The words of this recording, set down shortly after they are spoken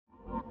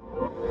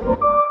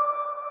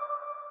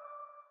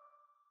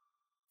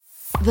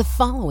The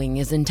following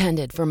is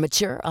intended for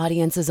mature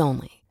audiences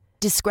only.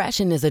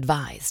 Discretion is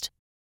advised.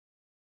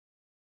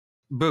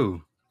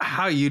 Boo,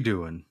 how you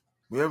doing?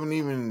 We haven't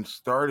even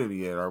started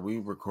yet. Are we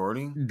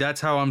recording? That's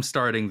how I'm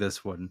starting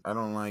this one. I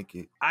don't like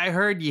it. I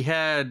heard you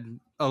had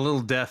a little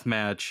death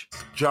match.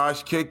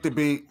 Josh kicked the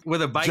beat.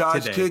 With a bike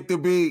Josh today. kicked the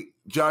beat.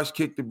 Josh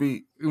kicked the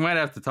beat. We might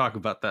have to talk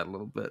about that a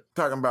little bit.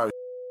 Talking about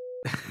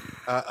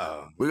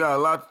Uh-oh. We got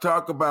a lot to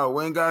talk about.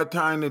 We ain't got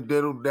time to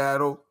diddle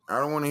daddle. I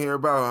don't want to hear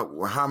about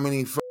how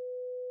many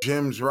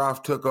gyms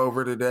Ralph took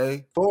over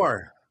today.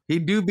 4. He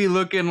do be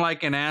looking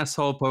like an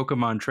asshole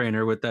Pokemon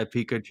trainer with that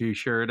Pikachu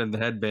shirt and the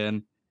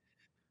headband.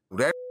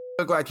 That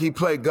look like he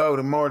played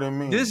Go more than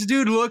me. This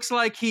dude looks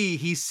like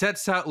he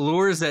sets out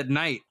lures at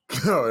night.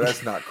 Oh,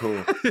 that's not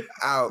cool.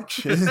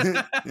 Ouch. In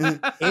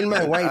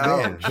my white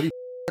van. What are you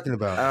talking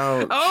about?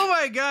 Ouch. Oh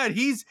my god,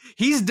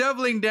 he's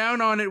doubling down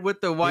on it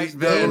with the white He's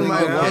van. In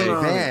my down white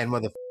on van,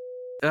 motherfucker.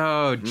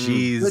 Oh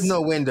jeez. With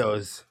no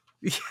windows.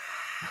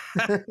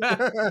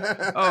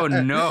 Oh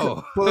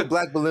no. Full of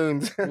black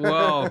balloons.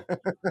 Well,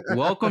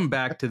 welcome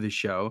back to the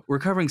show. We're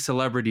covering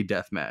Celebrity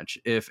Deathmatch.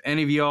 If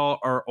any of y'all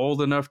are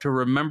old enough to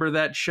remember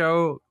that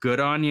show, good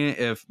on you.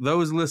 If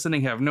those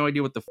listening have no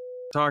idea what the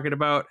talking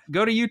about,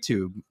 go to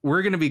YouTube.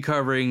 We're going to be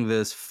covering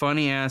this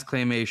funny ass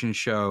claymation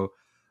show,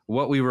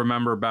 what we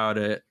remember about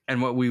it,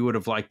 and what we would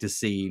have liked to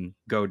see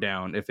go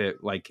down if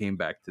it like came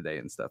back today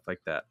and stuff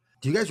like that.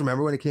 Do you guys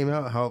remember when it came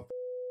out? How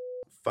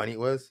funny it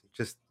was?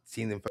 Just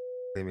seeing them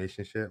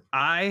animation shit.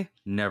 I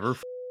never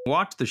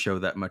watched the show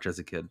that much as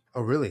a kid.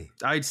 Oh, really?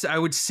 I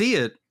would see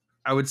it.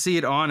 I would see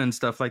it on and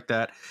stuff like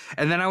that.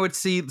 And then I would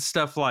see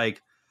stuff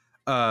like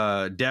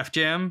Def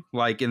Jam,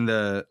 like in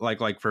the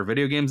like for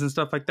video games and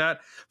stuff like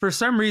that. For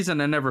some reason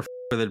I never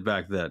with it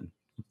back then.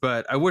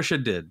 But I wish I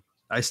did.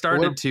 I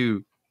started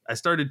to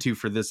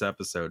for this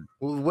episode.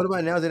 Well, what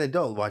about now as an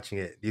adult watching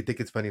it? Do you think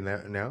it's funny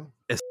now?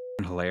 It's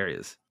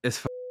hilarious.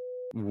 It's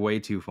way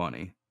too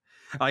funny.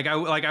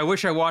 I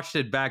wish I watched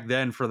it back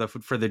then for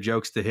the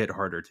jokes to hit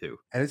harder too.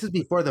 And this is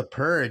before the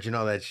purge and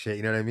all that shit.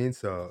 You know what I mean?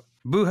 So,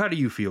 Boo, how do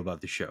you feel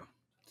about the show?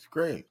 It's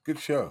great. Good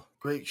show.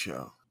 Great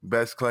show.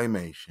 Best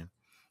claymation.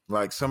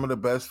 Like some of the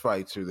best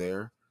fights are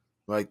there.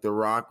 Like The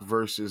Rock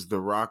versus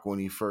The Rock when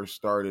he first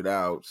started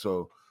out.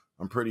 So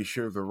I'm pretty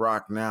sure The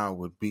Rock now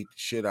would beat the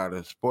shit out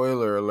of,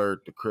 spoiler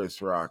alert, to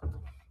Chris Rock.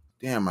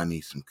 Damn, I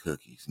need some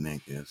cookies,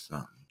 nigga, or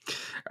something.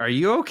 Are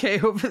you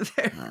okay over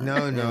there?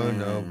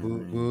 no.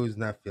 Boo's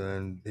not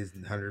feeling his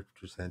 100%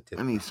 tip.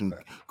 I need some.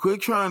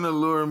 Quit trying to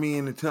lure me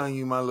into telling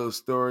you my little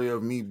story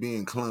of me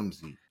being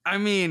clumsy. I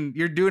mean,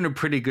 you're doing a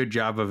pretty good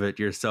job of it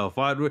yourself.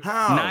 How?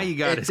 Now you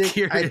got us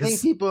curious. I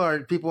think people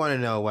want to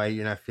know why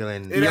you're not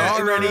feeling.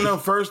 No.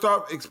 First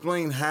off,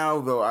 explain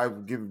how though.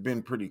 I've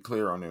been pretty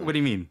clear on it. What do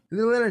you mean?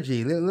 Little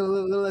energy,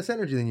 little less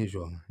energy than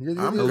usual.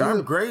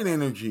 I'm great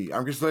energy.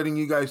 I'm just letting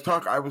you guys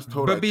talk. I was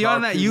told. But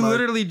beyond that, you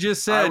literally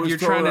just said you're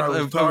trying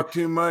to talk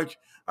too much.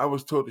 I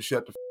was told to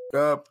shut the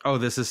up. Oh,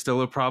 this is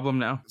still a problem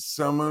now?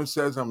 Someone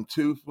says I'm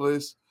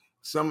toothless.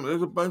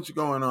 There's a bunch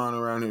going on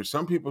around here.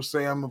 Some people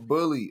say I'm a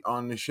bully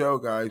on the show,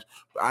 guys.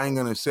 But I ain't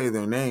gonna say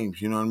their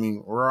names. You know what I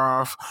mean?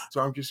 Rough.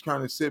 So I'm just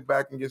trying to sit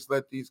back and just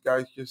let these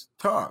guys just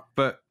talk.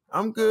 But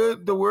I'm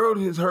good. The world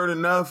has heard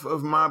enough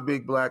of my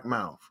big black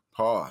mouth.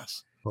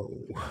 Pause. Oh.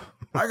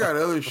 I got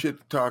other shit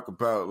to talk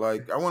about.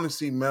 Like, I want to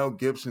see Mel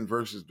Gibson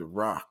versus The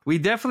Rock. We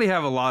definitely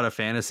have a lot of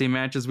fantasy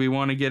matches we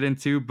want to get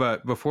into.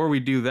 But before we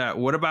do that,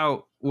 what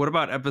about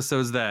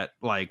episodes that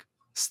like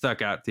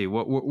stuck out to you?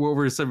 What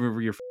were some of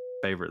your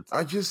favorites?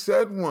 I just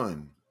said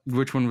one.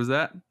 Which one was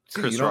that?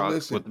 See, Chris Rock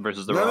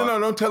versus The Rock. No,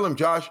 don't tell him,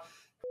 Josh.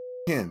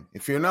 Him.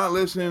 If you're not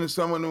listening to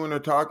someone when they're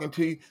talking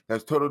to you,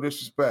 that's total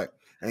disrespect.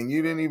 And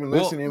you didn't even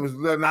listen. It was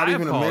not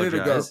even a minute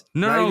ago.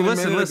 No,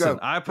 listen.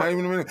 Not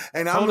even a minute.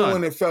 And I'm the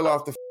one that fell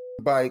off the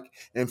bike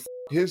and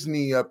his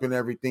knee up and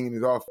everything, and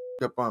he's all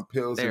up on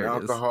pills and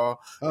alcohol.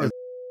 And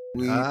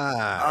weed.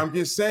 I'm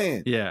just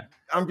saying. Yeah.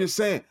 I'm just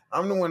saying.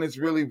 I'm the one that's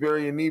really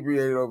very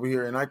inebriated over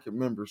here, and I can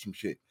remember some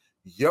shit.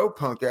 Yo,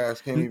 punk ass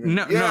can't even.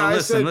 No,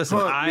 listen.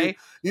 Punk,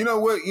 you know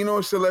what? You know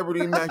what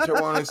celebrity match I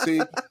want to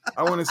see?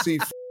 I want to see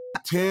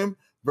Tim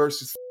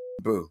versus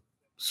Boo.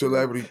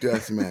 Celebrity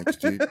death match,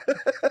 dude.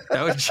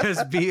 That would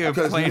just be a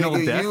plain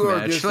old death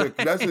match.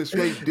 That's a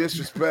straight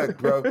disrespect,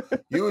 bro.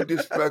 You a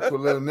disrespectful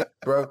little nigga,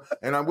 bro.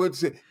 And I would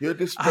say you're a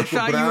disrespectful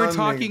brown. I thought you were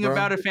talking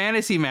about a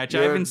fantasy match.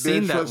 I haven't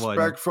seen that one.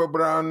 Disrespectful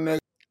brown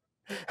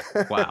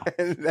nigga. Wow.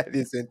 That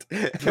isn't.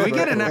 Can we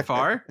get an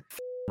FR?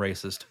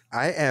 Racist.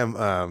 I am.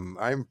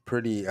 I'm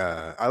pretty.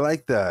 I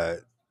like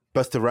the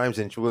Busta Rhymes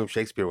and William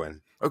Shakespeare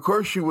one. Of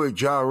course you would,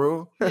 Ja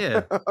Rule.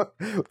 Yeah.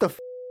 What the?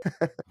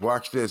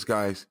 Watch this,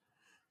 guys.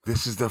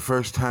 This is the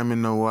first time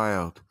in the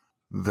wild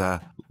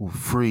that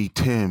free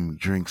Tim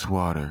drinks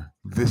water.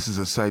 This is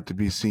a sight to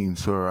be seen,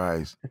 sore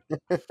eyes.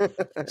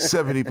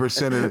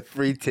 70% of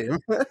free Tim.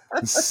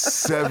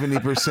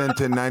 70%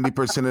 to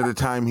 90% of the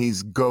time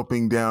he's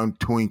gulping down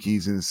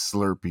Twinkies and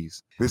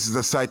Slurpees. This is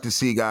a sight to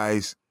see,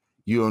 guys.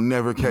 You'll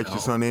never catch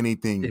us on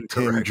anything. Incorrect.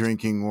 Tim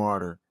drinking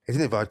water.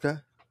 Isn't it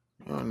vodka?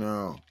 Oh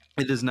no.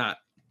 It is not.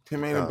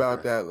 Tim ain't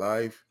about that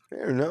life.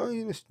 Fair, no,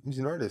 he's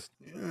an artist.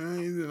 Yeah,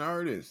 he's an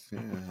artist. Yeah,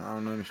 I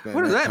don't understand.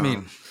 What does that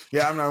mean?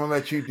 Yeah, I'm not gonna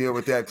let you deal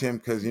with that, Tim,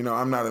 because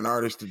I'm not an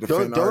artist to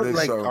defend Don't artists.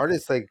 like so.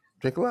 artists like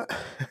drink a lot.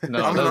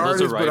 No, I'm an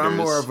artist, but I'm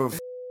more of a.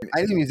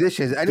 I know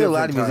musicians. I know a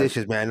lot of Different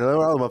musicians, man.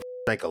 All of them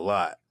like a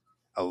lot.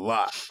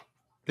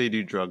 They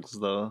do drugs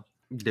though.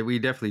 We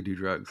definitely do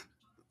drugs.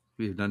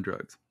 We've done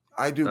drugs.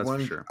 I do That's for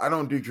one. sure. I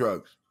don't do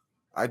drugs.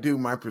 I do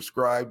my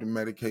prescribed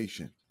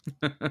medication.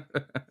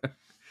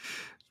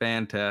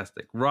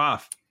 Fantastic.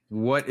 Roth,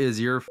 what is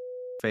your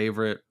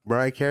favorite?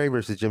 Mariah Carey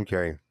versus Jim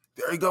Carrey.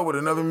 There you go with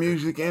another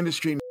music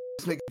industry.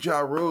 Let's make Ja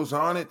Rule's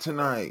on it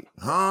tonight,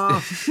 huh?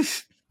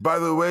 By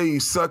the way, you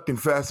sucked in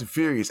Fast and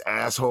Furious,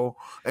 asshole.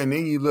 And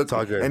then you look,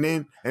 and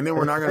then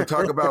we're not going to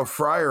talk about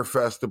Friar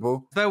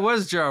Festival. That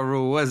was Ja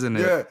Rule, wasn't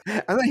it?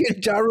 Yeah, I'm not a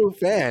Ja Rule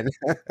fan.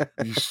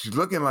 you're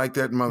looking like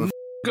that mother.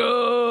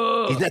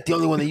 He's not the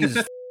only one that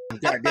uses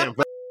goddamn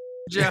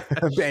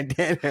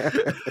bandana.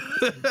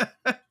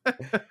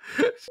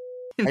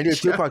 I do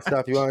Tupac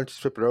stuff. You want to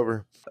just flip it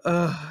over?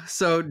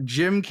 So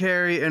Jim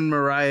Carrey and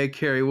Mariah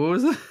Carey.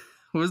 What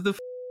was the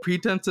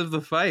pretense of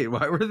the fight?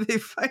 Why were they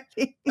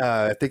fighting?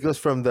 I think it was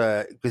from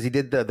because he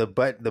did the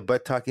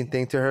butt talking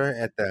thing to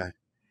her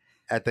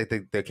at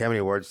the Academy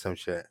Awards, some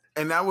shit.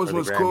 And that was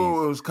what's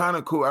cool. It was kind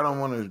of cool. I don't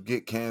want to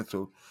get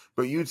canceled,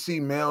 but you'd see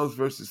males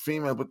versus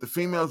females, but the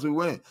females would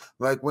win.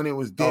 Like when it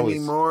was Demi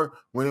Moore,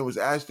 when it was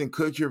Ashton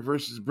Kutcher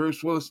versus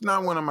Bruce Willis.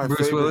 Not one of my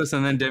favorites. Bruce Willis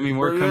and then Demi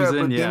Moore comes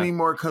in. Yeah, Demi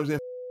Moore comes in,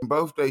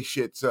 both they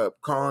shits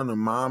up, calling them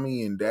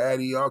mommy and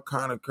daddy, all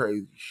kind of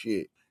crazy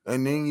shit.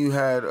 And then you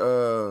had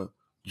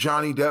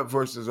Johnny Depp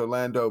versus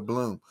Orlando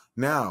Bloom.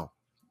 Now,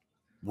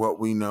 what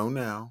we know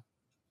now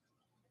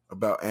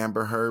about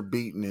Amber Heard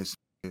beating this,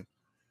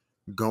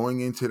 going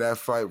into that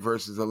fight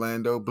versus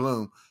Orlando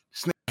Bloom,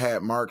 Snake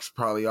had marks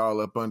probably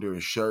all up under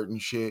his shirt and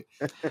shit.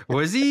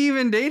 Was he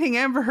even dating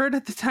Amber Heard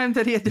at the time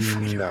that he had the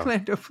fight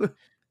Orlando Bloom?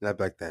 Not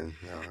back then.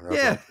 No,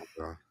 yeah.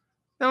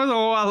 That was a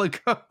while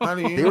ago.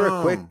 They were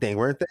a quick thing,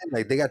 weren't they?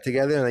 Like they got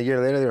together and a year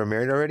later they were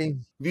married already?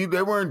 Dude,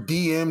 they weren't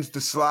DMs to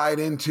slide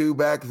into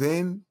back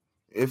then.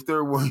 If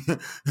there were,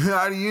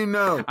 how do you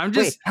know?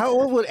 Wait, how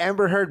old would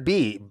Amber Heard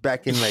be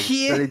back in like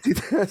early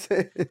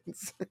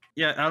 2000s?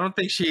 Yeah, I don't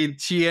think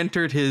she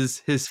entered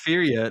his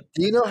sphere yet.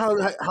 Do you know how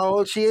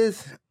old she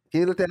is?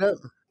 Can you look that up?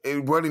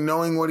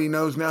 Knowing what he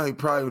knows now, he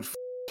probably would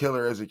kill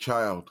her as a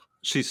child.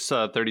 She's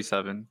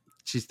 37.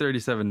 She's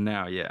 37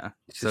 now. Yeah,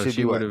 so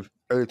she would have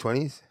early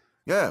 20s.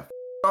 Yeah,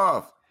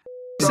 off.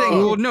 Saying,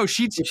 well, no,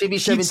 she'd be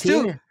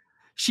 17.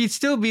 She'd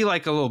still be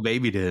like a little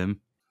baby to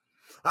him.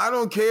 I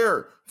don't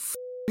care.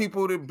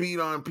 People that beat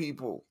on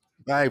people.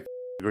 I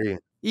agree.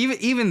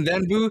 Even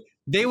then, Boo,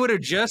 they would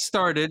have just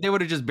started. They would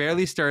have just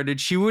barely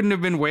started. She wouldn't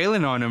have been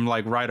wailing on him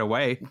like right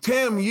away.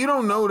 Tim, you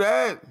don't know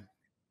that.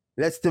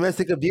 That's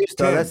domestic abuse,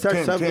 though. That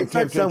starts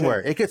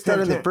somewhere. It could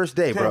start on the first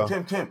day, bro.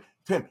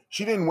 Tim.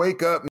 She didn't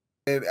wake up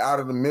out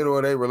of the middle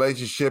of their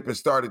relationship and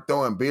started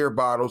throwing beer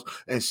bottles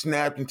and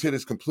snapped into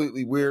this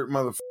completely weird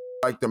motherfucker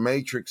like the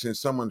Matrix and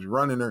someone's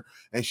running her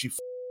and she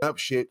up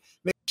shit.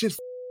 They just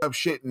up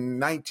shit in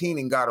 19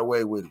 and got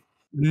away with it.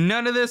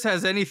 None of this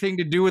has anything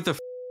to do with the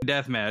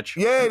death match.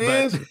 Yeah, it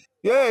is.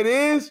 Yeah, it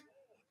is.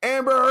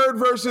 Amber Heard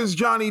versus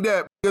Johnny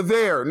Depp. You're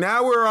there.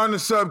 Now we're on the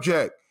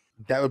subject.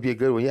 That would be a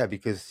good one, yeah,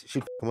 because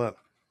she'd come up.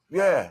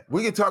 Yeah,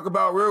 we can talk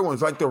about real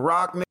ones like The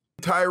Rock and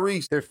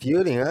Tyrese. They're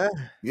feuding, huh?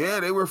 Yeah,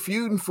 they were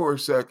feuding for a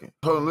second.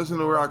 Hold on, listen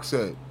to what Rock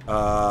said.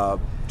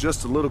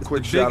 Just a little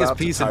quick shout out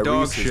to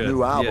Tyrese, his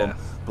new album,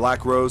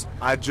 Black Rose.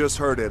 I just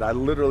heard it. I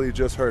literally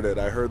just heard it.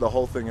 I heard the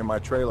whole thing in my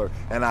trailer,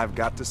 and I've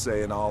got to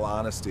say, in all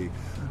honesty,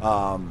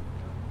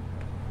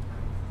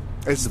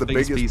 it's the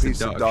biggest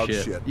piece of dog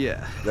shit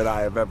that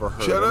I have ever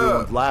heard.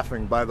 Everyone's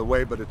laughing, by the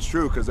way, but it's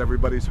true because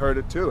everybody's heard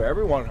it too.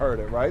 Everyone heard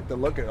it, right? They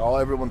look at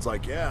everyone's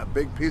like, yeah,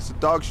 big piece of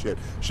dog shit.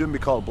 Shouldn't be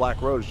called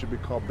Black Rose. It should be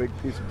called big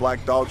piece of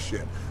black dog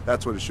shit.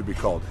 That's what it should be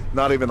called.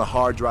 Not even the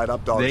hard dried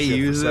up dog shit. They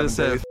use this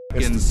as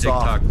fucking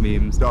TikTok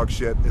memes. Dog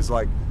shit is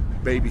like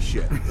baby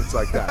shit. It's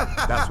like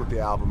that. That's what the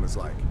album is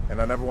like.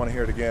 And I never want to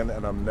hear it again,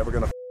 and I'm never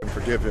going to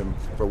forgive him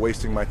for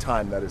wasting my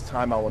time. That is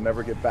time I will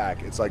never get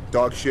back. It's like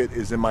dog shit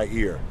is in my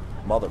ear.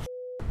 Mother.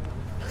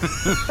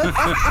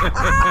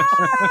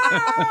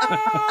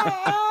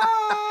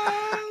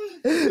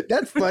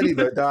 That's funny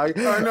though, dog.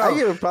 I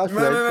give a props for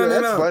that.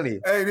 That's funny.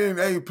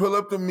 Hey, pull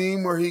up the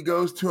meme where he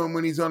goes to him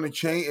when he's on the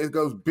chain. It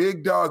goes,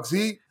 big dogs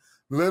eat,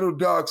 little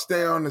dogs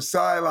stay on the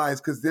sidelines.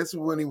 Because this is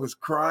when he was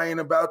crying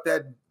about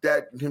that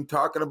him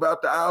talking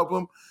about the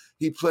album.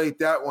 He played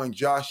that one.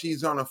 Josh,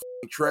 he's on a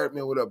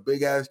treadmill with a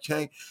big ass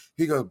chain.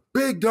 He goes,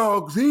 big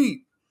dogs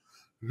eat,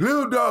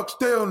 little dogs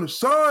stay on the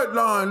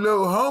sideline,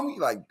 little homie.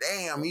 Like,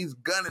 damn, he's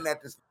gunning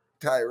at this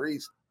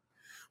Tyrese.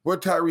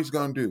 What Tyrese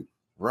gonna do?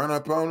 Run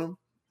up on him?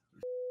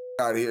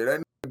 Out of here. That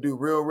nigga do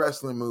real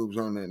wrestling moves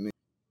on that nigga.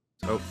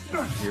 Oh,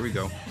 here we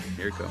go.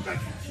 Here it comes.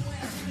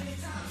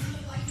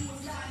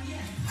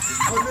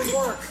 When they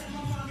work,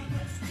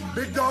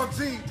 big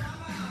dogs eat,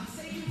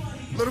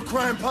 little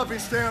crying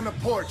puppies stay on the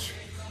porch.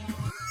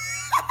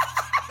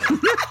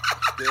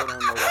 still don't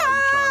know why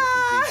you trying to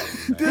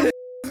compete with me, man.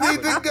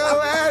 Need to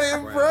go at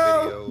it,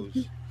 bro.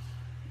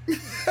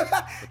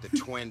 Videos with the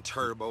twin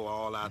turbo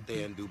all out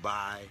there in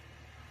Dubai.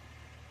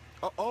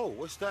 Oh,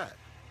 what's that?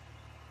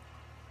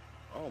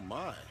 Oh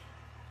my.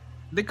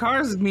 The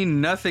cars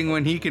mean nothing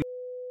when he can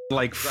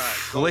like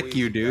flick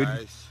you, dude.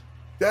 Guys.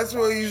 That's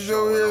what he's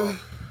over here.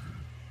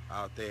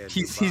 Out there in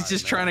He's Dubai,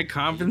 just man. trying to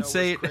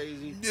compensate. You know what's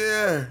crazy?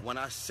 Yeah. When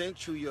I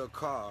sent you your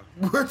car,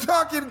 We're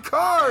talking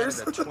cars.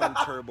 I added a twin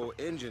turbo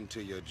engine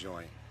to your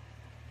joint.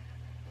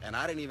 And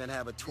I didn't even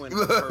have a twin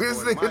Look, turbo this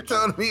in my nigga told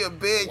joint. me a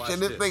bitch, Watch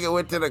and this this. nigga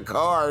went to the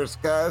cars,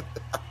 guys.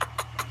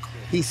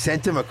 He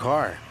sent him a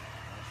car,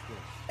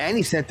 and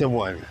he sent him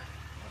one.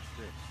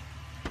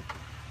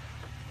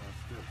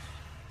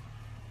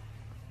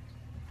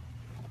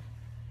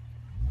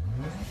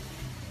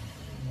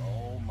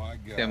 Oh my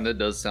god. Damn, that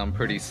does sound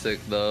pretty sick,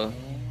 though.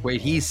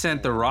 Wait, he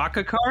sent the Rock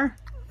a car?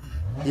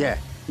 Yeah,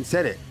 he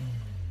said it.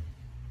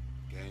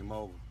 Game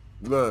over.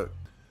 Look,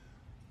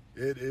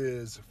 It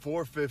is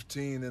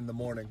 4:15 in the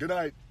morning. Good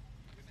night.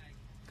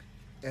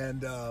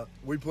 And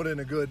we put in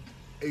a good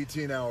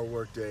 18-hour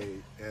workday,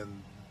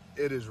 and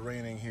it is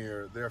raining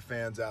here. There are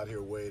fans out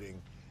here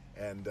waiting,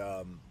 and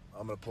I'm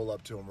gonna pull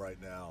up to them right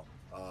now.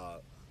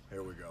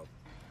 Here we go.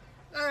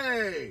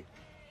 Hey,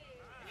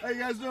 how you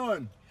guys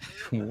doing?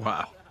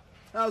 Wow.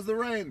 How's the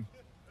rain?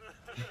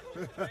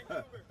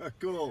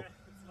 Cool.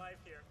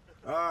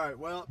 All right,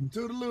 well,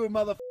 toodaloo,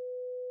 mother.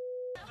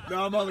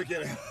 No, I'm only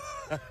kidding.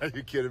 Are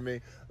you kidding me?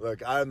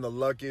 Look, I'm the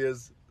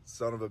luckiest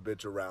son of a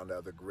bitch around. I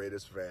have the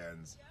greatest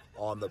fans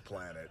on the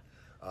planet,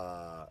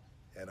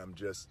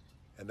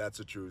 and that's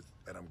the truth,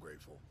 and I'm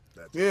grateful.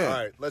 That's it. yeah.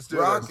 All right, let's do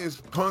Rock this.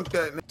 is punked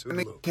that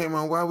nigga came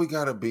on. Why we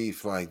got a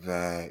beef like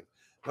that?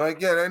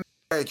 Like, yeah, that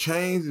nigga had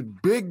chains.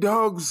 Big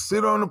dogs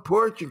sit on the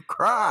porch and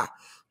cry.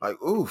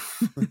 Like,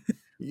 oof.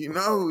 You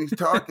know who he's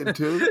talking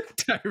to.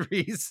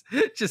 Tyrese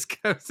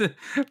just goes in.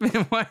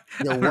 Man, why?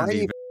 Yo, I why don't are you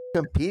even-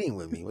 competing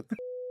with me? What the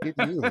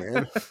f- is you,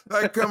 man?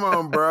 Like, come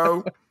on,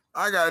 bro.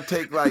 I gotta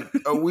take like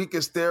a week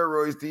of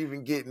steroids to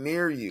even get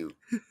near you.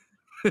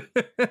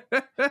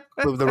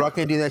 But The Rock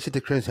ain't doing that shit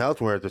to Chris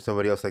Hemsworth or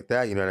somebody else like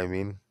that. You know what I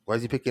mean? Why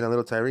is he picking a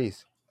little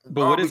Tyrese?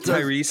 But what if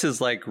Tyrese is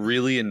like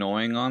really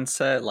annoying on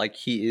set? Like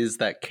he is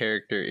that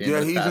character in Yeah,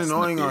 the he's Fast and the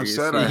annoying on Furious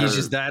set, I movies. He's heard.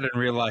 just that in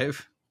real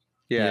life.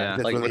 Yeah,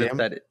 That's like really what if him?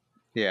 that?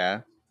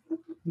 Yeah.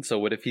 So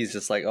what if he's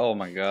just like, oh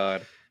my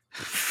god,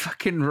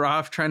 Fucking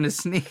Roth trying to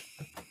sneak.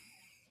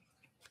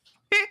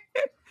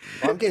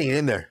 I'm getting it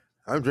in there.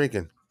 I'm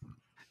drinking.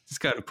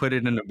 Just got to put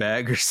it in a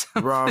bag or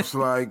something. Rob's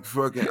like,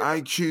 fucking,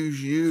 I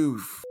choose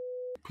you,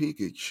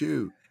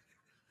 Pikachu.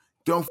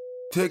 Don't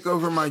take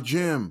over my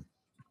gym.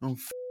 Don't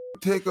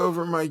take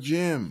over my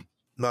gym.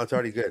 No, it's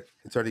already good.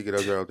 It's already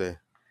good all day.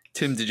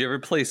 Tim, did you ever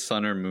play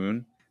Sun or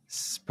Moon?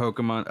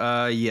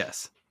 Pokemon.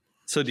 Yes.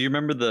 So do you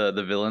remember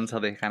the villains? How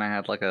they kind of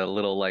had like a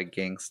little like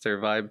gangster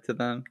vibe to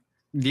them?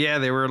 Yeah,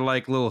 they were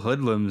like little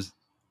hoodlums.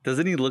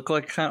 Doesn't he look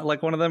like kind of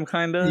like one of them?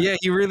 Kind of. Yeah,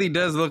 he really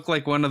does look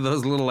like one of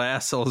those little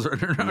assholes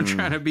running around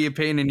trying to be a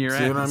pain in your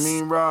See ass. what I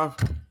mean, Rob?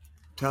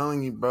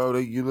 Telling you, bro,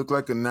 that you look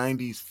like a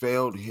 90s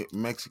failed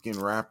Mexican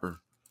rapper.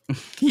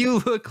 You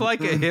look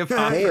like a hip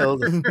hop.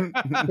 Failed.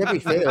 If he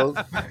failed.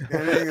 That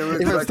nigga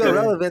looks If it's like still a-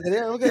 relevant, then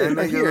yeah, okay. That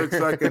right nigga here. looks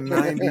like a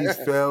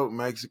 90s failed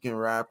Mexican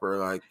rapper.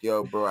 Like,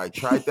 yo, bro, I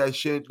tried that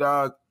shit,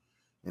 dog,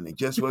 and it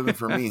just wasn't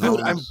for me, Dude,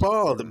 homies. I'm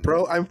bald,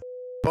 bro. I'm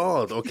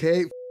bald,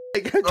 okay?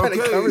 I'm trying to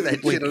cover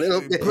that shit a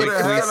little bit. Put a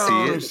Can we hat see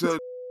on it? or so.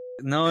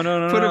 No.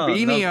 Put a no,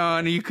 beanie no.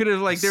 on. You could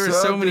have like there were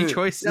so Suck many it.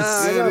 choices. Nah,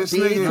 I Yeah, got this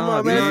beat. nigga- Come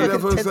on, no, man. dude.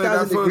 It's fucking That fool said-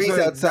 10,000 that fool degrees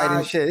said, outside and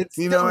 "Doc, shit. It's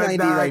you still know what, 90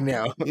 Doc? right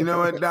now. You know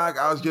what, Doc?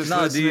 I was just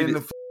No, listening dude.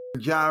 to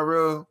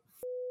Gyro.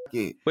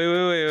 It.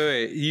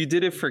 Wait. You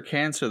did it for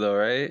cancer though,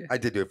 right? I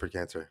did do it for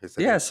cancer. Yes,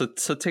 I Yeah. did.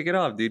 So take it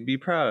off, dude. Be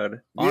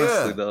proud.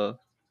 Honestly, Yeah. though.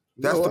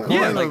 That's You know the what?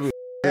 point Yeah, of like- it.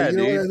 Yeah, you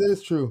know dude. what? That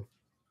is true.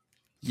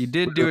 You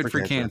did do it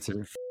for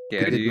cancer.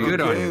 Yeah, Good- dude.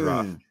 Good on Okay, you,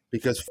 Rob. then.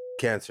 Because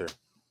cancer.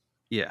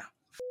 Yeah.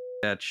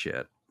 That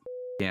shit.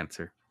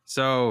 Cancer.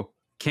 So,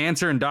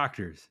 cancer and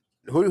doctors.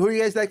 Who do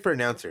you guys like for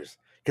announcers?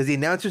 Because the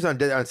announcers on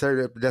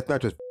Saturday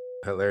Deathmatch was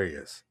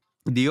hilarious.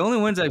 The only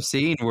ones I've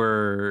seen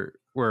were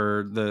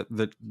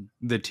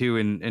the two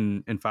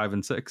in 5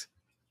 and 6.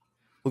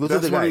 Well, those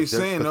That's are the what guys. he's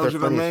saying. They're Those are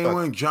the funny as main fuck.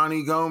 ones.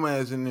 Johnny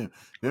Gomez and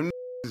them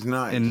is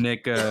nice. And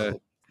Nick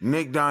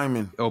Nick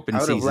Diamond. open I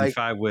would've season liked-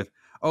 5 with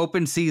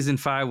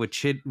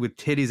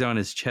titties on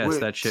his chest. With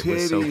That shit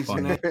was so titties,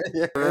 funny. man.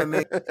 That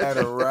nigga had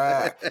a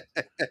rack.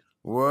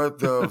 What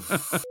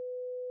the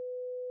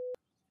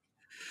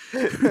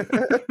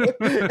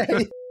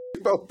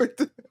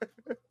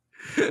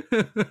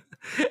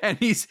And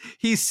he's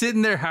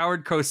sitting there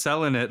Howard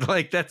Cosellin it.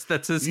 Like that's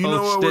his You whole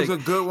know what was shtick.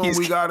 a good one He's-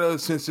 we got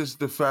since it's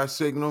the fast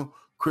signal?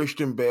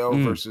 Christian Bale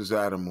versus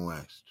Adam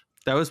West.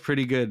 That was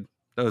pretty good.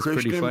 That was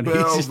Christian pretty funny.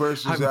 Bale He's just,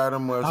 versus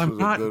Adam West I'm was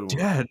a not good one.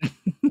 dead.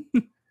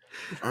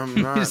 I'm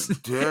not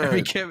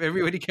dead.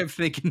 Everybody kept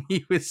thinking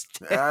he was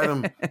dead.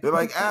 Adam, they're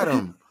like,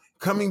 Adam,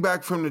 coming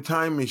back from the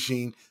time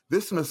machine.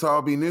 This must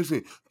all be news.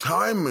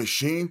 Time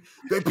machine?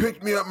 They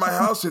picked me up my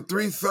house at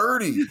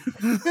 3:30.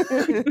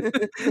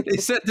 They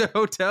sent the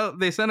hotel.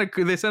 They sent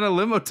a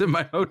limo to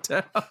my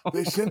hotel.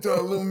 They sent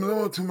a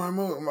limo to my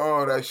mom.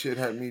 Oh, that shit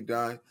had me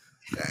dying.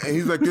 And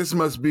he's like, this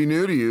must be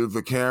new to you.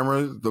 The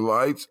cameras, the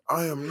lights.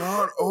 I am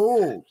not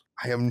old.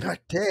 I am not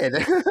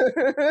dead.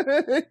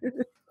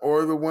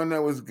 Or the one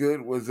that was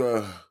good was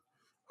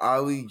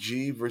Ali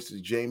G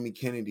versus Jamie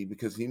Kennedy,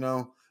 because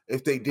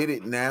if they did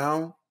it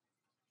now,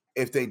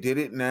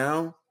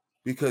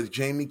 because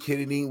Jamie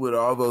Kennedy with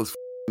all those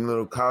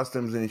little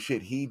costumes and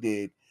shit he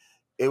did,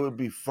 it would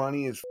be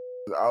funny as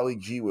Ali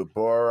G with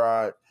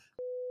Borat.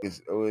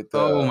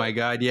 Oh my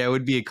god, yeah, it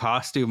would be a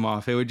costume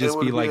off. It would just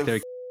be like their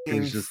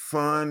just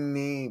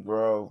funny,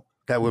 bro.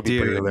 That would be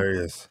pretty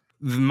hilarious.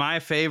 My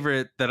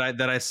favorite that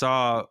I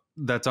saw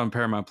that's on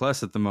Paramount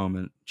Plus at the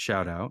moment,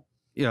 shout out,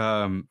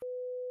 the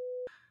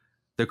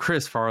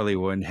Chris Farley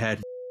one had.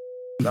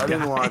 I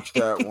didn't watch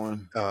that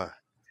one.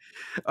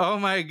 Oh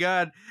my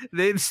god,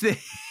 they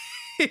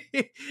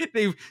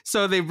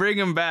bring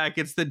him back.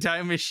 It's the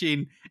time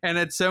machine, and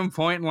at some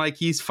point, like,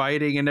 he's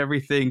fighting and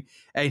everything,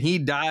 and he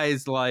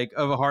dies like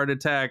of a heart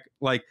attack,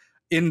 like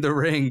in the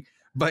ring.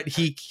 But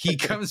he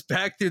comes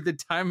back through the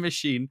time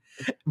machine,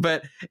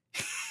 but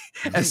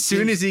as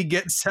soon as he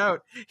gets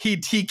out, he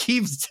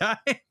keeps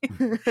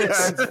dying.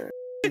 That's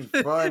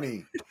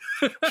funny.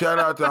 Shout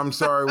out to, I'm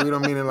sorry, we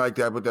don't mean it like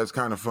that, but that's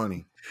kind of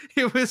funny.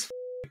 It was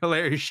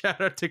hilarious. Shout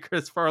out to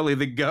Chris Farley,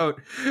 the GOAT.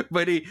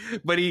 But he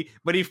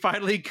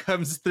finally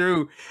comes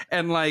through,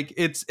 and like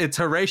it's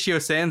Horatio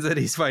Sands that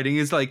he's fighting.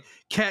 He's like,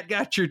 "Cat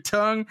got your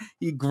tongue."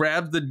 He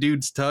grabs the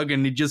dude's tongue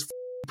and he just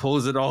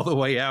pulls it all the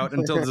way out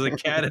until there's a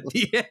cat at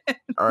the end.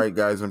 All right,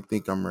 guys, I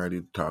think I'm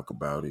ready to talk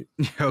about it.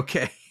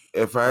 Okay.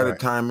 If I had a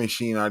time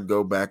machine, I'd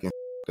go back and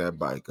that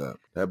bike up.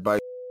 That bike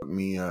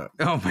me up.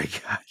 Oh my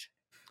god.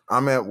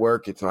 I'm at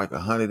work. It's like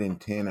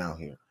 110 out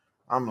here.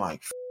 I'm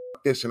like,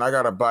 this, and I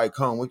got a bike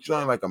home, which is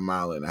only like 1.5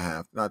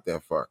 miles, not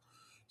that far.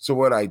 So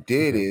what I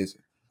did is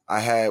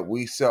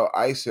we sell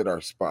ice at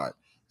our spot.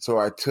 So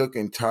I took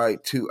and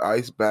tied 2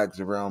 ice bags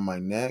around my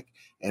neck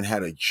and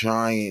had a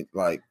giant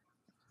like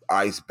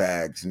ice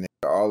bags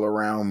all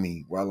around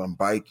me while I'm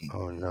biking.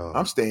 Oh no.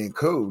 I'm staying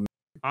cool.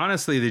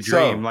 Honestly, the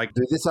dream. Like,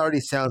 dude, this already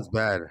sounds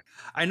bad.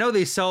 I know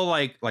they sell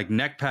like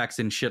neck packs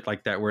and shit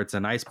like that where it's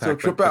an ice pack. So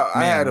trip out.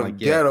 I had a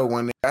ghetto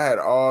one. I had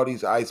all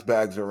these ice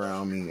bags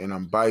around me and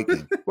I'm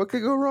biking. What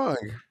could go wrong?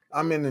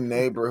 I'm in the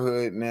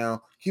neighborhood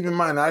now. Keep in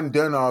mind, I've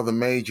done all the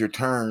major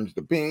turns,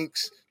 the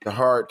binks, the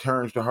hard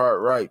turns, the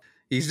hard right.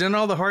 He's done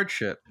all the hard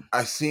shit.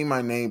 I see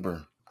my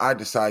neighbor. I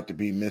decide to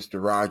be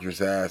Mr.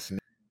 Rogers' ass.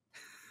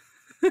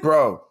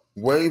 Bro,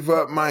 wave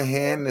up my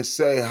hand to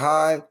say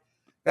hi.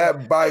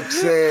 That bike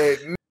said,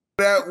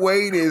 that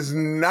weight is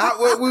not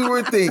what we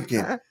were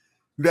thinking.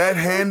 That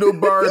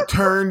handlebar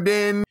turned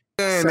in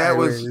and that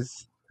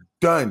was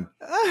done.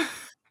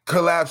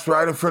 Collapsed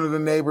right in front of the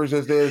neighbors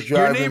as they was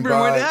driving Your neighbor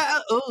by. Went,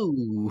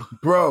 oh.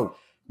 Bro,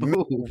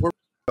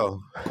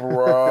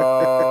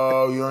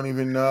 you don't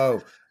even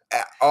know.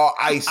 All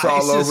ice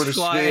all over the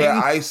street.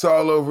 Ice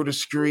all over the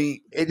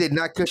street. It did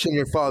not cushion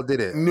your fall,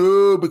 did it?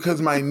 No,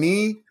 because my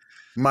knee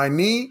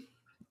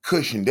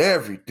cushioned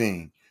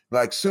everything.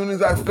 Like, soon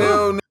as I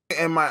fell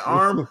and my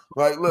arm,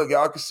 like, look,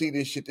 y'all can see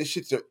this shit. This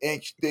shit's an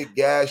inch thick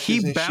gashes.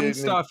 He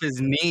bounced off his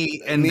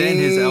knee and then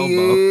his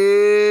elbow.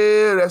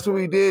 Yeah, that's what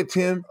we did,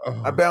 Tim.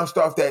 I bounced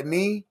off that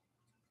knee.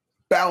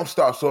 Bounced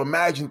off. So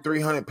imagine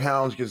 300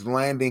 pounds just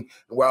landing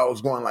while I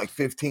was going like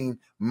 15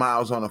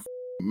 miles on a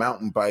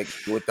mountain bike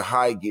with the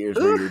high gears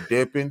where you're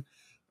dipping.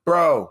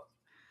 Bro,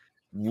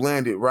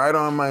 landed right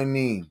on my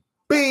knee.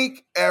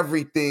 Bink,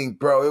 everything,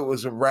 bro. It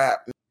was a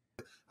wrap.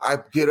 I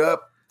get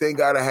up. Thank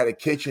God I had a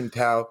kitchen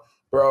towel.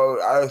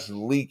 Bro, I was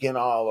leaking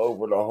all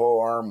over. The whole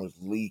arm was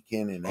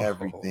leaking and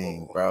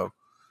everything, bro.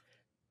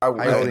 I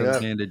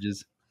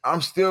bandages.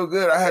 I'm still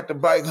good. I had to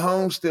bike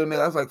home still,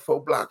 nigga. I was like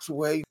 4 blocks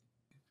away.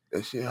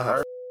 That shit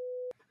hurt.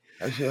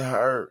 That shit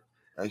hurt.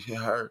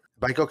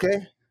 Bike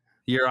okay?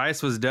 Your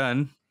ice was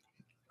done.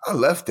 I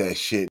left that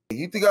shit.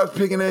 You think I was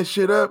picking that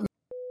shit up?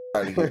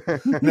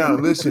 Now,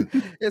 listen.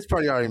 It's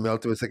probably already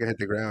melted when it's hit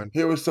the ground.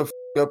 Here was the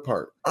up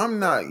part. I'm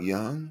not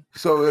young.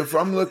 So if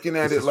I'm looking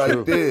at it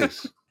like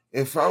this,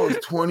 if I was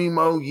 20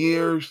 more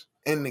years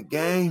in the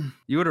game,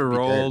 you would have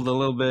rolled a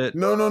little bit.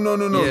 No.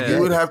 Yeah.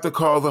 You would have to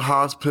call the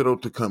hospital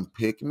to come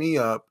pick me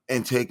up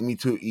and take me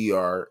to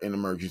ER, an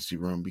emergency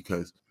room,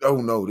 because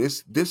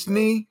this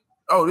knee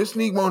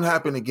won't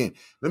happen again.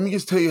 Let me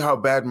just tell you how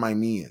bad my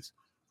knee is.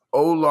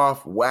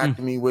 Olaf whacked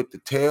me with the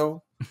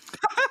tail.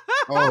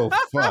 Oh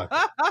fuck!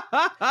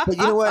 But you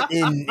know what?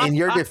 In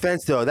your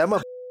defense, though, that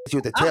motherfucker you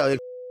with the tail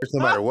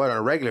no matter what on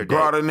a regular day.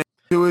 Brought a nigga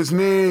to his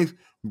knees.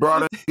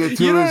 Brought a nigga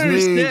to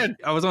his knees.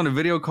 I was on a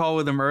video call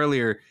with him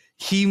earlier.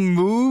 He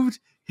moved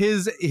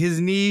his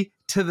knee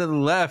to the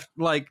left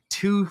like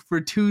 2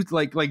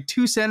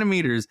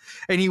 centimeters,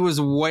 and he was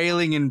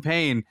wailing in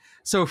pain.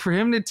 So for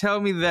him to tell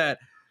me that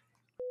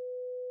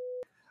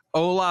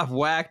Olaf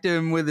whacked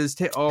him with his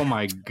tail, oh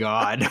my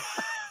god.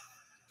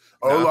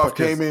 Olaf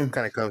came in.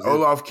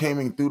 Olaf came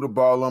in, threw the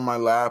ball on my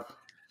lap,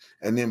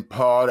 and then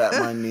pawed at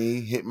my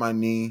knee, hit my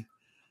knee.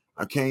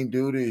 I can't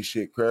do this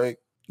shit, Craig.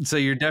 So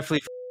you're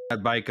definitely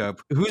that bike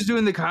up. Who's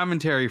doing the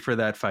commentary for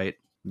that fight?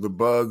 The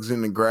bugs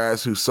in the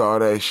grass who saw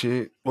that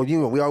shit. Well,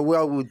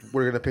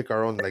 we're gonna pick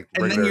our own like.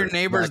 And then your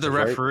neighbor's the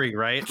referee,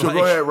 right? So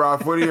go ahead,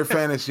 Ralph. What are your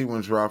fantasy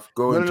ones, Ralph?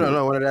 Go into No.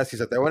 I wanted to ask you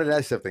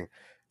something.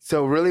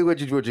 So really, would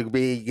you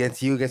be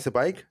against the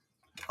bike?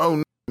 Oh,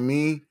 no,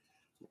 me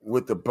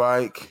with the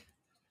bike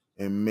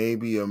and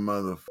maybe a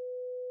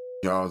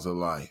Jaws of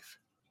Life.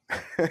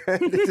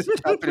 This is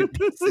chopping in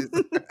pieces.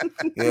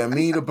 Yeah,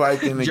 me, the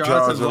bike, and the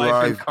Jaws of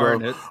Life,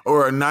 bro.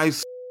 Or a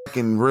nice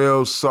fucking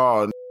real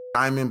saw.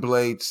 Diamond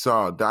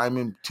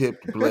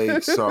tipped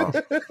blade saw.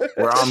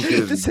 Where I'm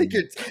just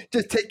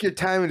take your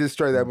time and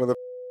destroy that mother.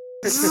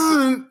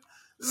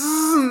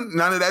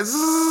 None of that.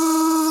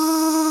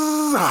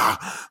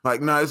 Like,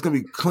 no, it's gonna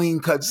be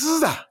clean cut.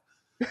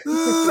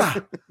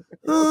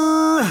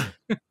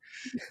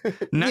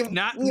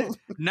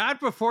 Not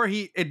before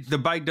the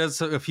bike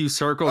does a few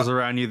circles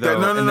around you though,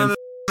 and then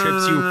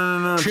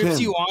trips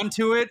you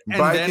onto it, and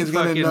bike then is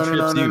gonna fucking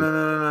trips you.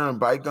 No.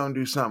 Bike gonna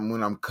do something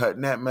when I'm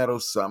cutting that metal.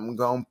 Something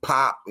gonna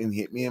pop and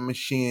hit me in my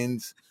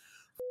shins.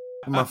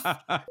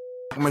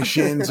 My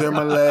shins or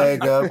my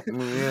leg up, and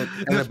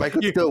the bike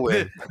will still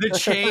win. The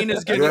chain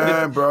is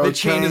gonna, the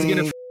chain is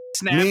gonna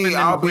snap. Me,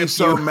 I'll be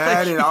so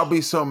mad, and I'll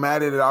be so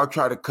mad at it. I'll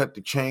try to cut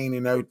the chain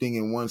and everything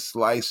in one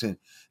slice, and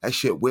that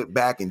shit whip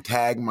back and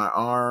tag my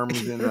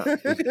arms, and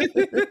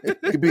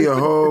it could be a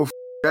whole.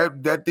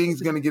 That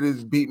thing's gonna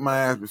beat my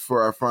ass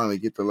before I finally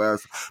get the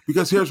last.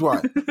 Because here's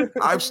why: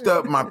 I've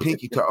stubbed my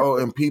pinky toe. Oh,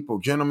 and people,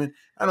 gentlemen,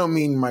 I don't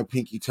mean my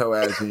pinky toe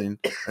as in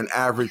an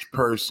average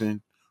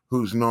person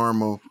who's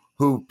normal,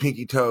 who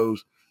pinky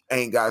toes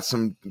ain't got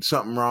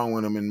something wrong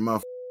with them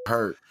and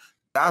hurt.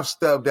 I've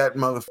stubbed that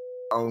motherfucker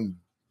on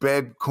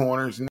bed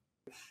corners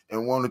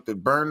and wanted to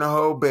burn the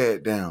whole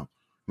bed down.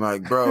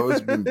 Like, bro,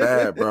 it's been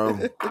bad, bro.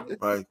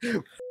 Like,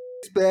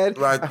 it's bad.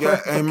 Like, yeah,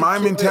 and my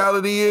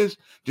mentality is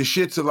the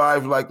shit's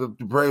alive like the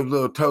brave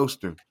little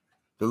toaster.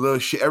 The little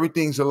shit,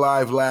 everything's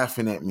alive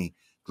laughing at me.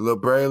 The little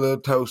brave little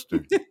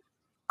toaster.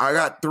 I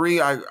got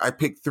 3. I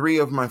picked 3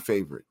 of my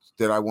favorites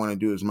that I want to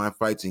do as my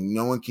fights, and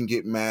no one can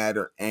get mad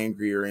or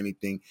angry or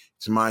anything.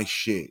 It's my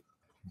shit.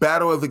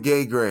 Battle of the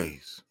Gay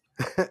Grays.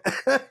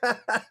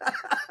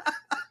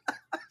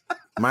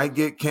 Might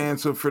get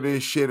canceled for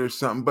this shit or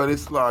something, but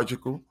it's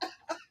logical.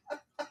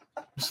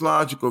 It's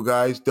logical,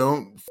 guys.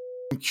 Don't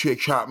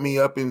chop me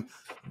up and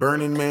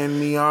Burning Man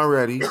me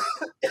already.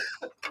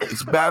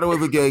 It's Battle of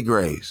the Gay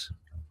Grays.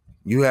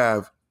 You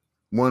have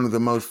one of the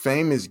most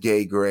famous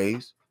gay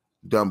grays,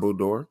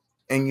 Dumbledore,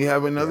 and you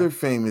have another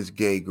famous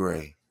gay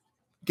gray,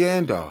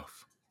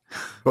 Gandalf.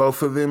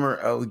 Both of them are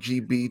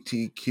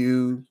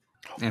LGBTQ.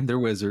 And they're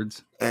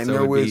wizards. And so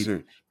they're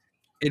wizards.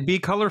 It'd be a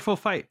colorful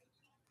fight.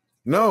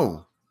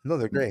 No,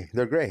 they're gray.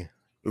 They're gray.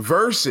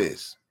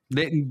 Versus.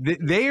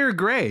 They are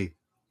gray.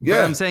 Yeah.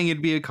 But I'm saying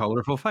it'd be a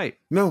colorful fight.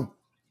 No.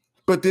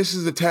 But this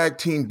is a tag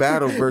team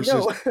battle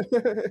versus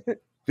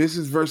this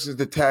is versus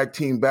the tag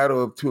team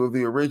battle of 2 of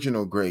the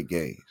original great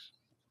gays.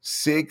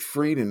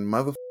 Siegfried and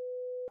mother.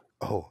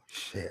 Oh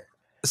shit.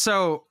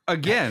 So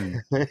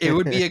again, it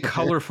would be a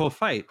colorful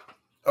fight.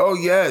 Oh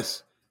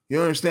yes.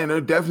 You understand? There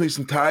are definitely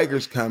some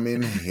tigers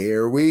coming.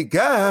 Here we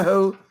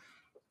go.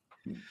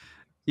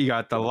 You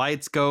got the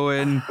lights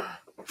going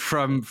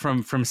from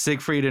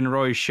Siegfried and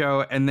Roy's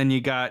show, and then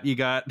you got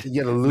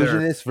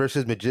illusionists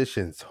versus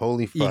magicians.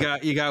 Holy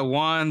fuck! You got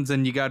wands,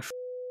 and you got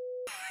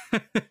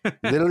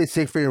literally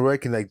Siegfried and Roy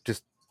can like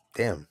just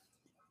damn.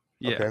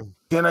 Yeah. Okay.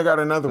 Then I got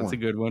another one. That's a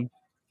good one.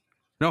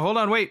 No, hold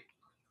on, wait.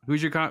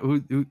 Who's your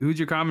who's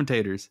your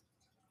commentators?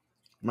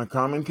 My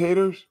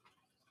commentators?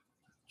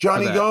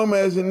 Johnny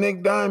Gomez and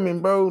Nick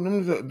Diamond, bro.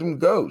 Them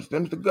goats.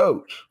 Them's the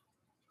goats.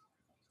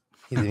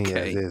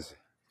 Okay.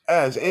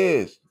 As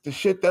is. The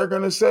shit they're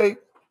gonna say,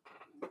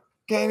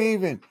 can't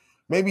even.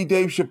 Maybe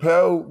Dave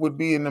Chappelle would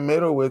be in the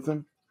middle with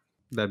him.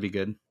 That'd be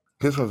good.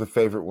 This was a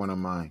favorite one of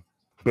mine.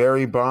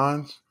 Barry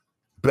Bonds,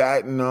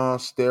 batting all,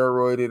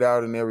 steroided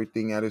out and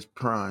everything at his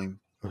prime.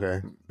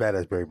 Okay,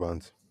 badass Barry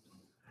Bonds.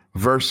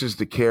 Versus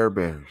the Care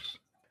Bears.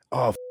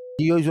 Oh,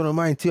 you use one of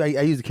mine too.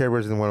 I use the Care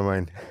Bears in one of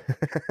mine.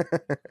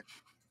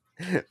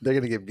 They're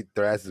gonna get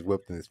their asses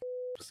whipped in this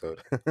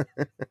episode.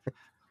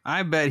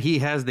 I bet he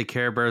has the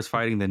Care Bears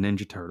fighting the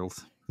Ninja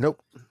Turtles.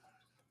 Nope.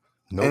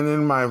 And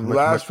then my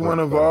last one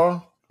of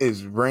all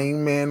is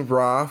Rain Man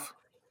Roth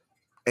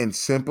and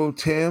Simple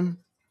Tim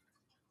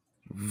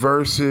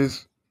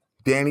versus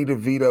Danny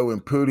DeVito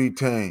and Pootie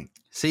Tang.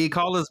 See, you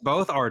call us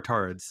both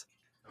artards.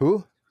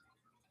 Who?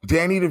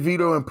 Danny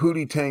DeVito and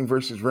Pootie Tang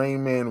versus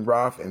Rain Man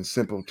Roth and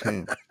Simple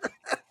Tim.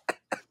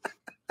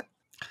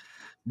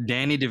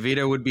 Danny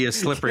DeVito would be a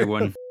slippery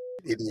one.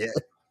 Idiot.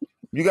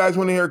 You guys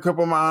want to hear a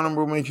couple of my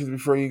honorable mentions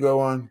before you go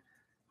on?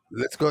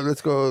 Let's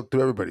go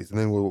through everybody's, and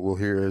then we'll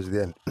hear yours at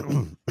the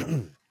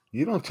end.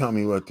 You don't tell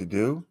me what to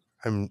do.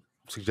 I'm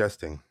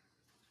suggesting.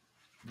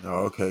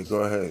 Oh, okay,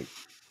 go ahead.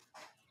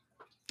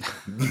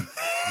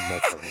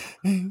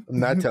 I'm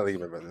not telling you,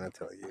 my brother. I'm not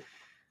telling you.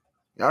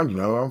 I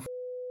know. I'm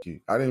you.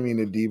 I didn't mean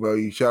to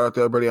debo you. Shout out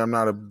to everybody. I'm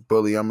not a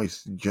bully. I'm a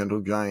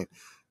gentle giant.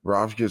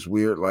 Rob's just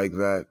weird like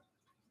that.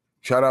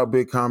 Shout out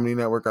Big Comedy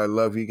Network. I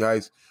love you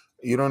guys.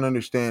 You don't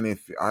understand.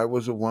 If I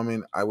was a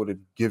woman, I would have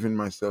given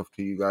myself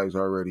to you guys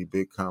already.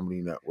 Big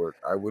Comedy Network.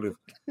 I would have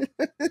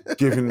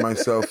given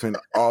myself and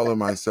all of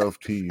myself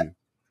to you.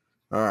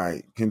 All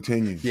right,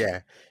 continue.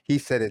 Yeah, he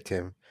said it,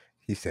 Tim.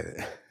 He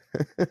said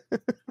it.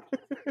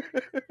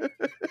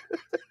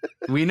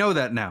 We know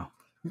that now.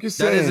 I'm just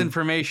that saying. is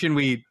information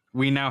we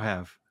now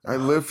have. I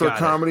live for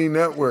Comedy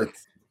Network.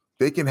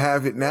 They can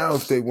have it now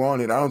if they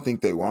want it. I don't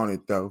think they want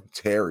it though.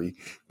 It's Harry,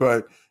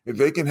 but if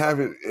they can have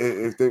it,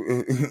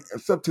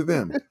 it's up to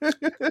them.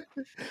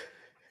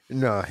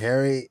 No,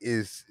 Harry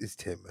is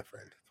Tim, my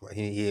friend.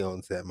 He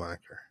owns that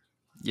moniker.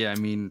 Yeah, I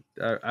mean,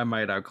 I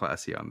might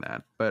outclass you on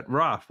that. But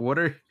Roth, what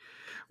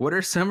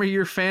are some of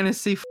your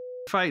fantasy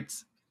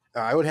fights?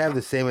 I would have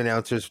the same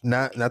announcers,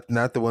 not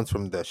the ones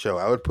from the show.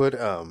 I would put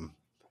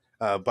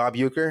Bob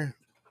Uecker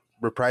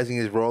reprising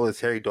his role as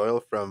Harry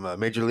Doyle from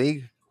Major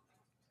League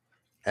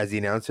as the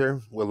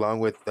announcer, along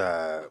with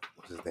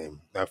what's his name,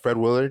 Fred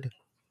Willard,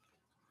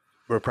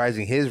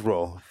 reprising his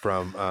role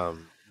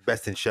from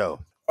Best in Show.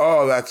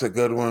 Oh, that's a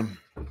good one.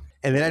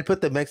 And then I'd put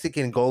the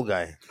Mexican gold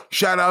guy.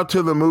 Shout out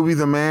to the movie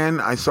The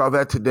Man. I saw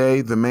that today.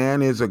 The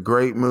Man is a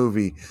great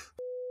movie.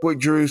 What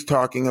Drew's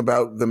talking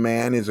about, The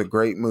Man is a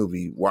great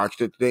movie.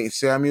 Watched it today.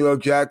 Samuel L.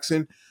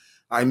 Jackson,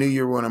 I knew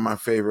you were one of my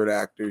favorite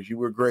actors. You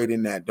were great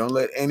in that. Don't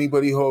let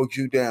anybody hold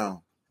you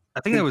down.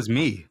 I think that was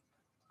me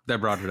that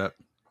brought it up.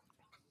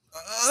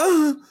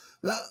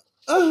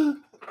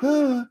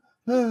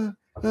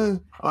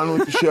 On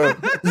with the show.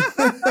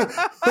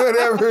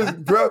 Whatever,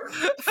 bro.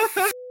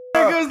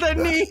 There goes that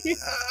knee.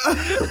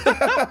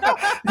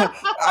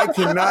 I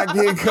cannot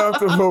get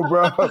comfortable,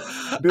 bro.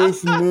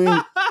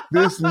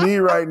 This knee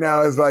right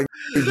now is like,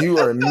 you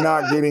are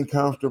not getting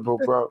comfortable,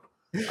 bro.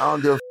 I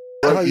don't give a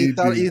Oh, you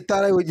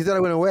thought I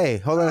went away.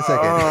 Hold on a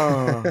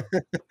second.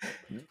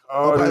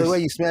 By the way,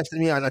 you smashed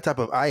me on top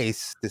of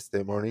ice this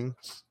morning.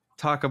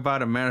 Talk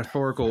about a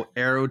metaphorical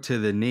arrow to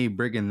the knee,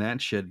 bringing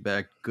that shit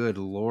back. Good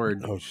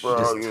Lord. Oh,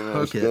 bro,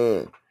 just took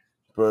it.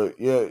 But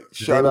yeah,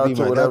 shout out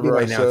to whatever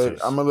I said.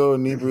 I'm a little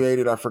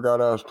inebriated. I forgot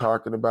what I was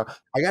talking about.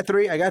 I got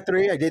three. I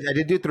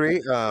did do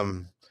three.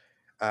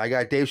 I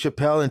got Dave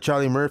Chappelle and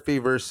Charlie Murphy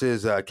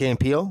versus Key and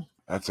Peele.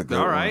 That's a good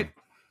one. All right.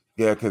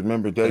 Yeah, because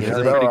remember, Dave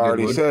Chappelle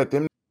already said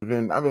them.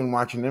 I've been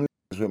watching them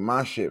with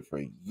my shit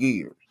for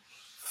years.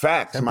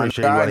 Facts, my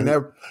guy.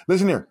 Never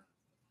listen here.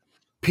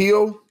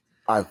 Peele,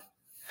 I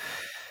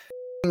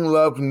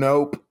love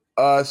Nope,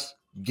 Us,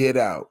 Get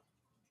Out,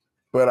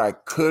 but I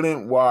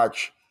couldn't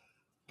watch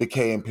the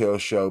Key and Peele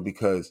show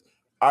because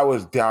I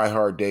was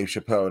diehard Dave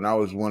Chappelle, and I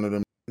was one of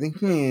them.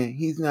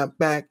 He's not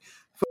back.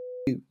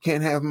 You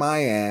can't have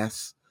my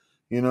ass.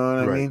 You know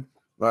what I mean?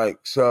 Like,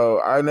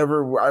 so I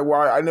never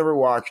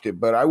watched it,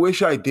 but I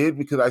wish I did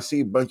because I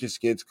see a bunch of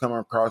skits come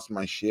across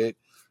my shit.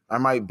 I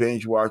might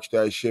binge watch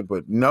that shit,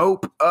 but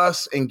Nope,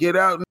 Us, and Get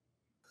Out.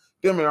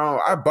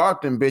 I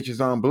bought them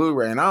bitches on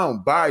Blu-ray, and I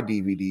don't buy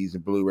DVDs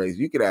and Blu-rays.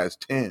 You could ask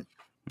Tim.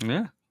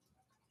 Yeah.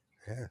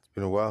 Yeah, it's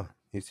been a while.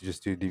 I used to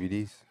just do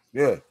DVDs.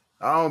 Yeah,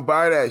 I don't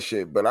buy that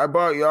shit, but I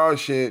bought y'all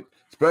shit,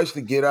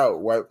 especially Get Out,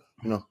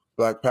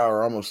 Black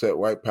Power. I almost said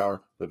White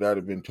Power, but that'd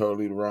have been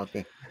totally the wrong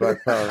thing.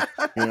 Black Power,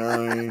 you know what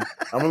I mean?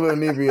 I'm a little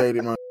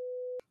inebriated, man.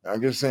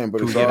 I'm just saying,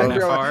 but it's all.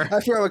 I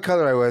forgot what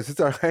color I was. It's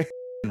all right.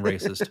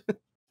 Racist.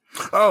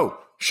 Oh,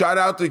 shout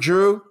out to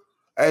Drew.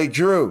 Hey,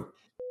 Drew,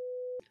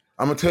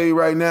 I'm gonna tell you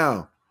right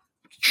now,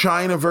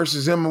 China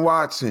versus Emma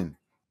Watson.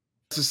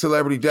 That's a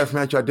celebrity death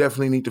match I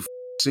definitely need to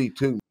see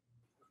too.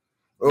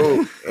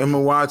 Oh,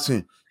 Emma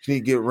Watson, she need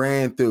to get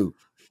ran through.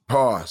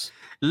 Pause.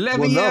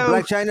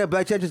 Black China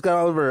just got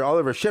all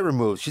of her shit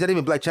removed. She's not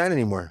even Black China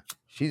anymore.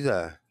 She's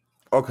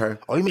okay.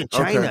 Oh, you meant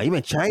China? Okay. You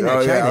meant China?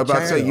 Oh, China, yeah, I was about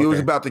to say you was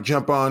okay. about to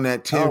jump on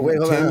that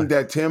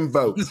Tim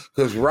boat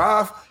because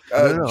Roth,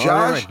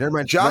 Josh, never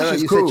mind. Josh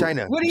is cool.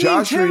 China. What do you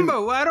mean Tim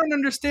boat? I don't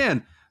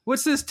understand.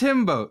 What's this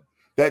Tim boat?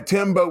 That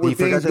Tim boat with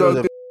things go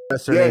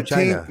through. Yeah,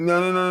 China.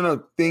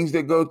 No. Things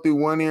that go through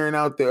one ear and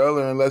out the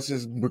other, unless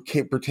it's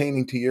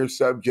pertaining to your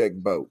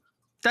subject boat.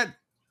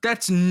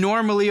 That's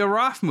normally a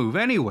Roth move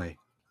anyway.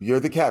 You're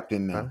the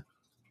captain now. Huh?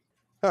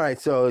 All right,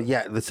 so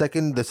yeah, the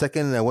second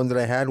one that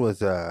I had was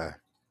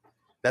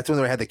that's when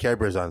I had the Care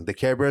Bears on. The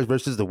Care Bears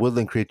versus the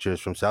Woodland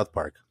Creatures from South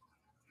Park.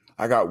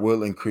 I got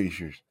Woodland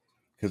Creatures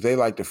because they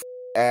like to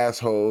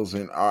assholes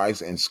and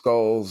eyes and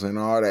skulls and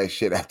all that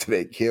shit after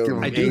they kill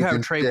them. I do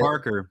have Trey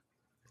Parker,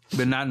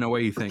 but not in the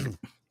way you think.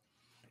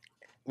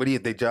 What do you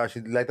think, Josh?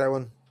 You like that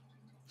one?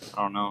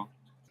 I don't know.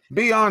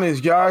 Be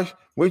honest, Josh.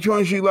 Which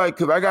ones you like?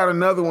 Because I got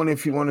another one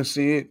if you want to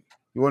see it.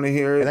 You want to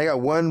hear it? And I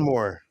got one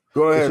more.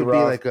 Go ahead, This would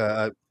Rob. be like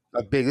a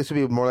big. This would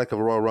be more like a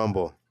Royal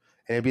Rumble,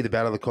 and it'd be the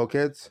Battle of the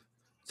Cokeheads.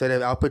 So I'd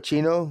have Al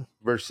Pacino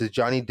versus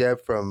Johnny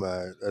Depp from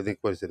I think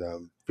what is it?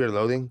 Fear and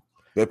Loathing.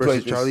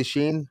 Versus Charlie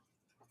Sheen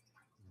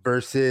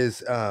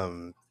versus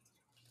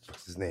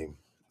what's his name?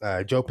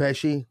 Joe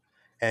Pesci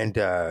and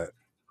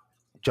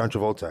John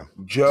Travolta.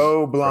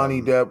 Joe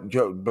Johnny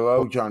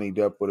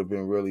Depp would have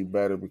been really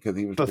better because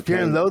he was. But Fear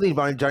and Loathing,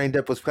 Johnny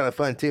Depp was kind of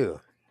fun too.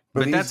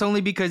 But that's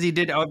only because he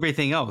did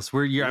everything else.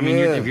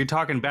 If you're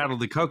talking Battle of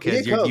the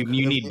Cokeheads,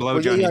 you need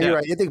Blow Johnny Depp. You're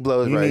right. You think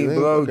Blow is you right. You need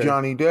Blow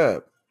Johnny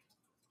Depp.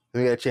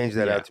 We gotta change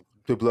that out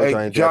to Blow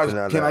Johnny Depp.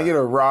 Josh, can I get a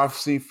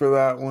Rothsey for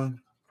that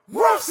one?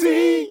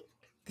 Rothsey!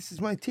 This is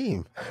my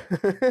team.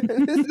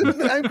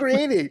 I'm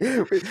creating.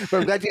 But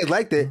I'm glad you guys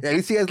liked it. At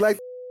least you guys liked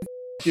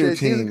your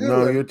team.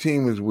 No, your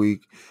team is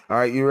weak. All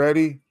right, you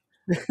ready?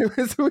 It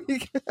was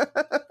weak.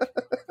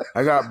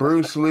 I got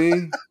Bruce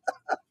Lee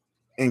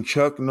and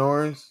Chuck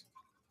Norris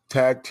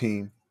tag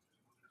team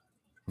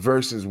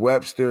versus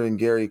Webster and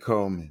Gary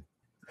Coleman.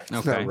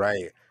 That's not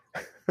right.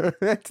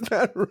 That's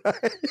not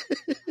right.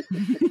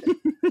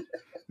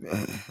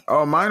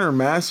 Oh, mine are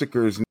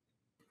massacres.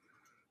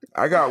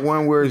 I got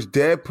one where it's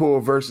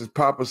Deadpool versus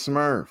Papa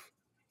Smurf.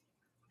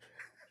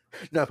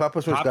 No, Papa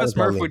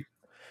Smurf would.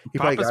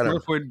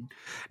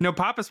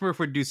 Papa Smurf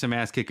would do some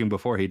ass kicking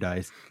before he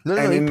dies. No,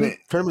 he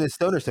turn him into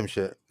stone or some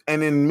shit.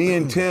 And then me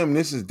and Tim,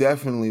 this is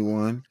definitely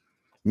one.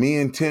 Me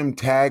and Tim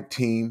tag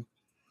team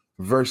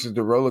versus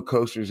the roller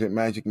coasters at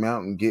Magic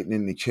Mountain, getting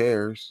in the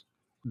chairs.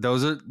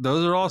 Those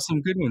are all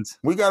some good ones.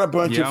 We got a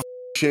bunch of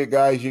shit,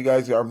 guys. You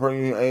guys are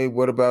bringing. Hey,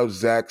 what about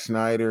Zack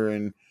Snyder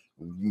and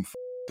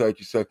such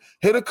and such?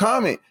 Hit a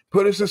comment,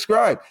 put a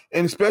subscribe,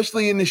 and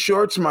especially in the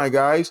shorts, my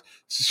guys,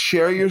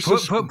 share your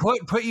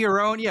put your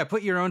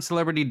own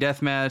celebrity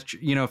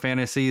deathmatch,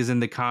 fantasies in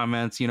the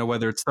comments.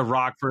 Whether it's The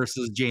Rock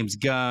versus James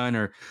Gunn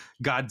or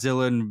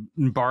Godzilla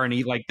and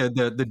Barney, like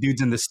the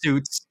dudes in the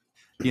suits.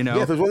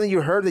 Yeah, if there's one thing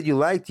you heard that you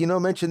liked,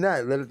 mention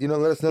that. Let us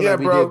know that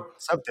we did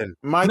something.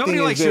 Nobody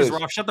likes yours,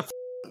 Rob. Shut the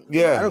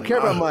yeah. I don't care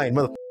about mine,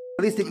 motherfucker.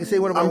 At least they can say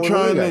one about one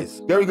of you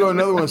guys. There we go,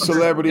 another one.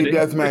 Celebrity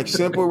deathmatch.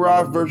 Simple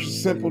Rob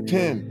versus Simple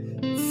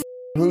Tim.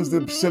 Who's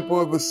the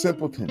simple of the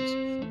simpletons?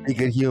 Be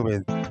good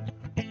human.